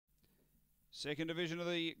Second division of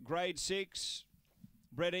the Grade 6.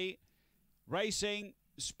 Brady racing.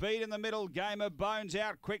 Speed in the middle. Game of Bones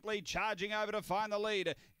out quickly, charging over to find the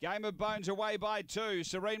lead. Game of Bones away by 2.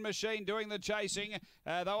 Serene Machine doing the chasing.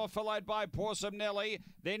 They were followed by Pawsome Nelly.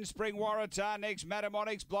 Then Spring Waratah. Next,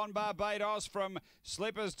 Matamonics, Blonde Barbados from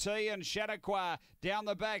Slippers T and Chattaqua. Down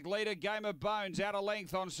the back, leader Game of Bones out of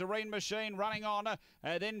length on Serene Machine running on.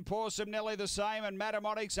 Then Pawsome Nelly the same and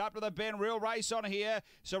Matamonics up to the bend. Real race on here.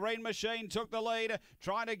 Serene Machine took the lead.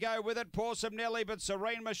 Trying to go with it, Pawsome Nelly, but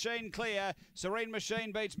Serene Machine clear. Serene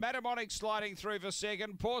Machine beats Matamonics sliding through for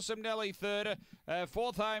second. Pawsome Nelly third.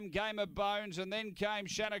 Fourth home, Game of Bones, and then came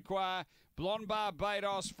Chattaqua, Blonde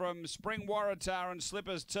Barbados from Spring Waratah and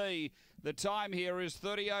Slippers T. The time here is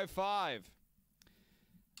 30:05.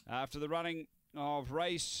 After the running of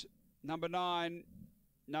race number 9,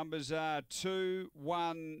 numbers are 2,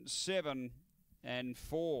 1, 7 and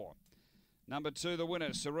 4. Number 2, the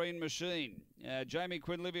winner, Serene Machine. Jamie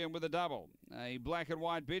Quinlivian with a double. A black and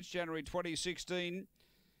white bitch, January 2016.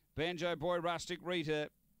 Banjo Boy Rustic Rita.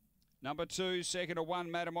 Number 2, second to 1,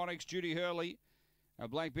 Matamonics, Judy Hurley. A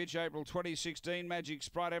black bitch, April 2016, Magic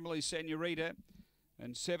Sprite, Emily Senorita.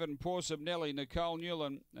 And 7, Pawsome Nelly, Nicole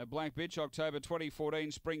Newland. A black bitch, October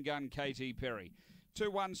 2014, Spring Gun, KT Perry.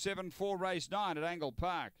 2174 race 9 at Angle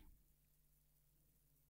Park.